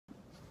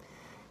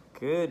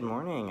Good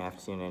morning,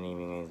 afternoon, and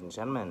evening, ladies and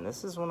gentlemen.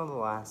 This is one of the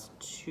last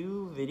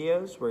two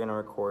videos we're going to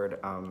record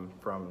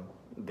from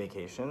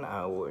vacation.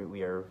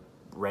 We are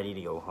ready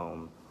to go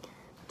home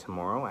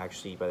tomorrow.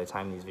 Actually, by the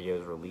time these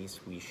videos release,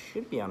 we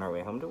should be on our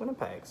way home to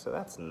Winnipeg, so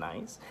that's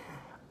nice.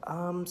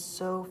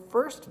 So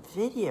first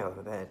video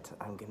that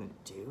I'm going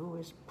to do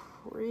is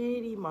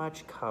pretty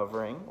much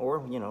covering,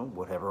 or, you know,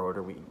 whatever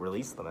order we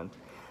release them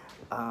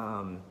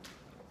in,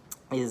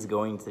 is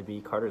going to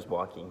be Carter's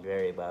walking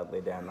very loudly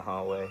down the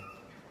hallway.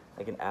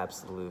 Like an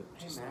absolute,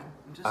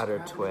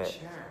 utter twit.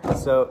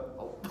 So,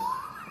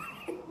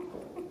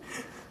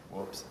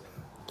 whoops.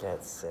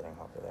 Get sitting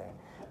over there.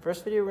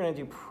 First video we're gonna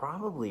do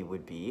probably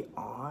would be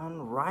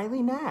on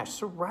Riley Nash.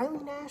 So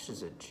Riley Nash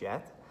is a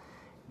Jet.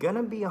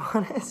 Gonna be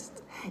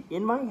honest,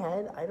 in my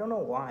head, I don't know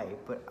why,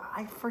 but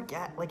I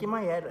forget. Like in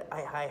my head,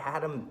 I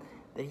had him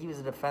that he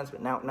was a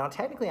defenseman. Now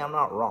technically I'm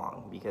not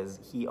wrong because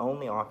he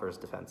only offers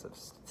defensive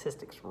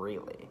statistics,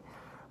 really.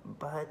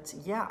 But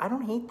yeah, I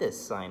don't hate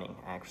this signing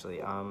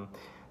actually.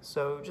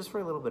 So just for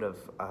a little bit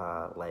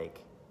of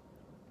like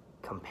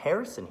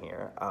comparison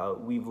here,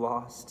 we've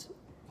lost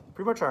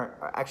pretty much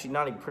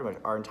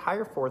our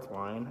entire fourth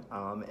line,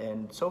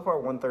 and so far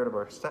 1/3 of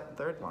our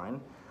third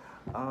line,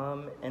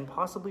 and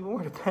possibly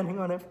more depending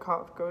on if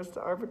Kopp goes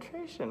to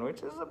arbitration,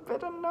 which is a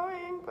bit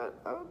annoying,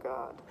 but oh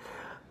god.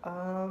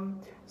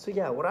 So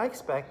yeah, what I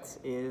expect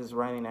is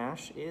Riley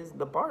Nash is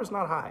the bar is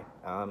not high.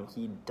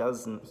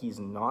 He's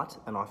not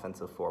an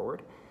offensive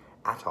forward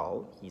at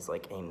all. He's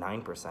like a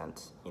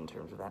 9% in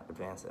terms of that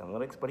advanced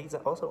analytics, but he's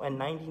also a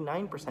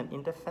 99%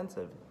 in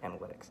defensive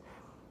analytics,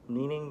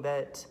 meaning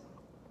that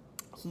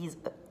he's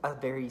a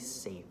very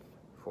safe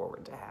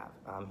forward to have.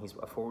 He's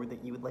a forward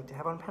that you would like to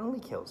have on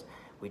penalty kills,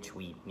 which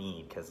we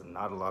need because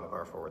not a lot of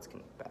our forwards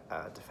can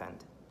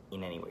defend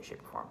in any way,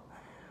 shape, or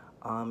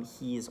form.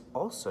 He is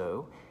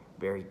also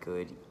very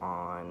good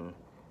on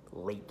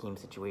late game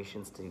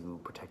situations to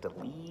protect a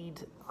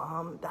lead.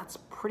 That's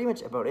pretty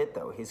much about it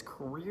though. His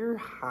career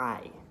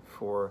high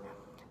for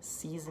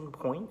season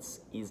points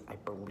is, I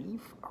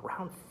believe,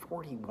 around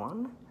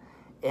 41,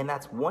 and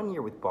that's 1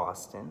 year with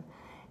Boston.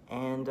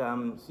 And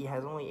he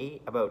has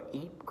only about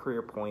eight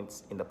career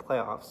points in the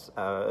playoffs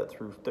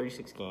through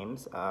 36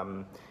 games.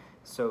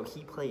 So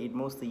he played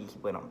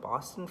on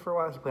Boston for a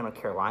while. He played on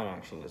Carolina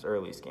actually in his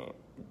earliest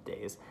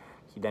days.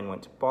 He then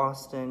went to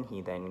Boston.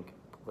 He then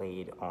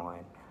played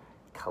on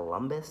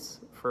Columbus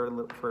for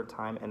a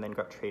time, and then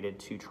got traded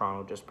to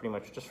Toronto just for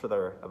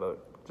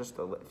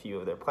a few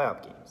of their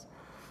playoff games.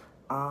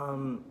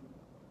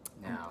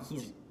 Now,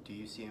 do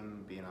you see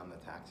him being on the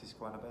taxi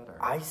squad a bit? Or?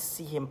 I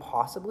see him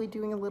possibly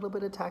doing a little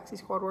bit of taxi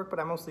squad work, but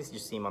I mostly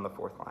just see him on the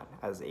fourth line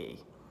as a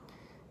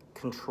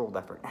controlled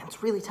effort. And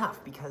it's really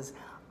tough because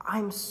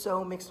I'm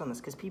so mixed on this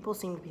because people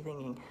seem to be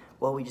thinking,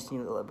 well, we just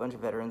need a bunch of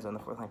veterans on the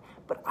fourth line.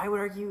 But I would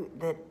argue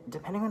that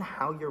depending on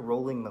how you're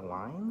rolling the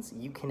lines,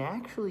 you can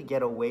actually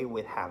get away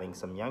with having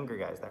some younger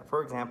guys there.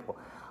 For example,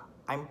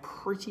 I'm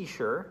pretty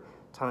sure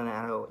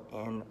Toninato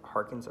and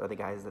Harkins are the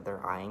guys that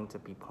they're eyeing to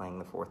be playing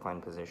the fourth line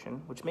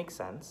position, which makes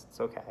sense. It's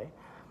okay.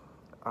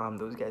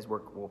 Those guys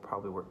will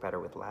probably work better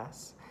with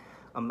less,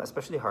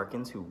 especially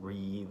Harkins, who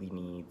really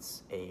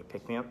needs a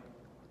pick-me-up.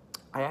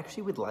 I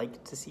actually would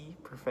like to see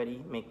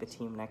Perfetti make the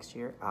team next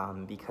year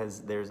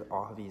because there's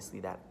obviously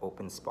that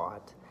open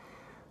spot.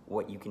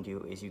 What you can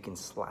do is you can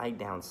slide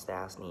down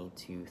Stastny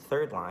to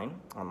third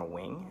line on the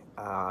wing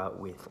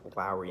with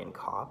Lowry and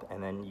Kopp,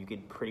 and then you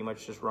could pretty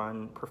much just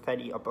run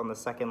Perfetti up on the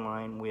second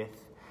line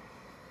with,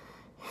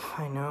 if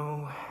I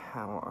know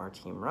how our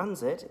team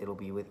runs it, it'll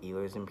be with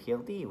Ehlers and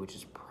PLD, which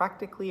is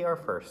practically our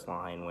first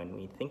line when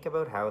we think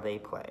about how they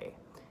play.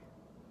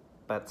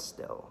 But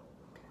still.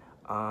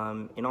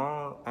 In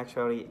all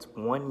actuality, it's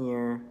 1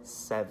 year,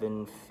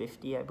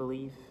 $750, I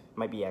believe.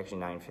 Might be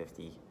actually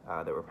 $950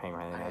 that we're paying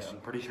Riley Nash. I'm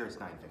pretty sure it's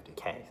 $950.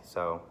 Okay,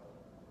 so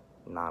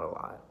not a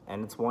lot.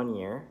 And it's 1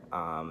 year,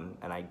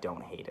 and I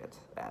don't hate it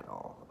at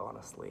all,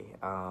 honestly.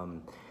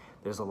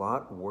 There's a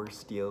lot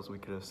worse deals we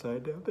could have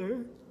signed out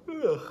there.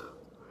 Ugh,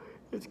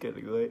 it's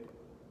getting late.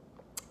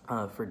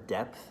 For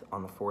depth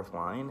on the fourth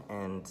line,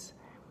 and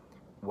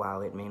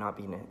while it may not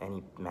be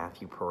any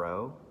Matthew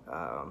Perreault,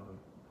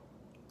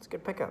 it's a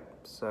good pickup.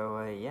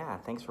 So yeah,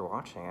 thanks for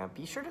watching.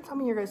 Be sure to tell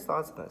me your guys'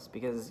 thoughts on this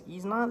because he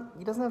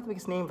doesn't have the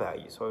biggest name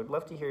value. So I would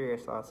love to hear your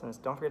guys' thoughts on this.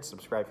 Don't forget to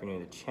subscribe if you're new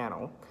to the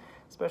channel,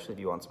 especially if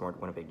you want some more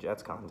Winnipeg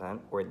Jets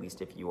content, or at least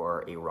if you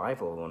are a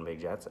rival of the Winnipeg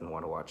Jets and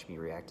want to watch me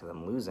react to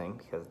them losing,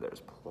 because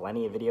there's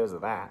plenty of videos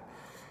of that.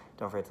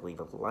 Don't forget to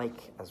leave a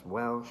like as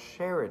well,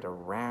 share it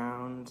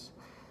around,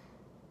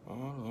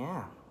 and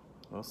yeah,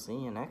 we'll see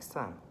you next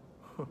time.